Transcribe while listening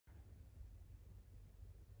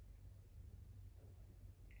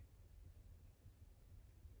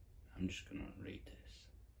just gonna read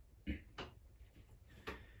this.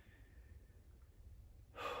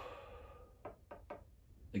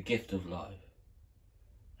 The gift of life.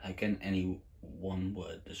 How can any one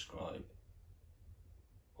word describe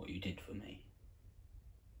what you did for me?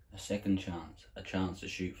 A second chance, a chance to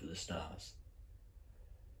shoot for the stars.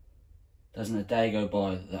 Doesn't a day go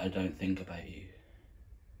by that I don't think about you?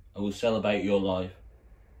 I will celebrate your life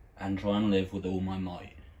and try and live with all my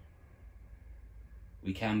might.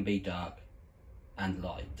 We can be dark and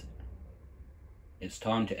light. It's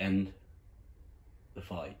time to end the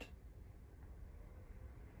fight.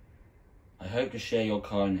 I hope to share your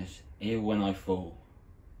kindness even when I fall.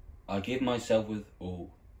 I give myself with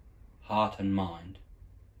all, heart and mind.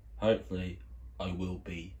 Hopefully I will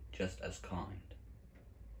be just as kind.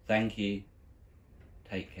 Thank you.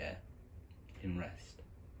 Take care. In rest.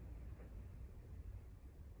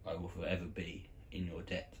 I will forever be in your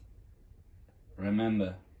debt.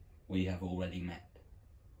 Remember, we have already met.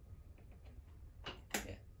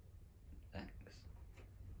 Yeah, thanks.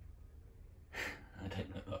 I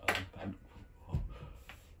don't know. I'm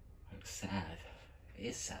sad. It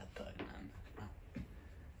is sad though.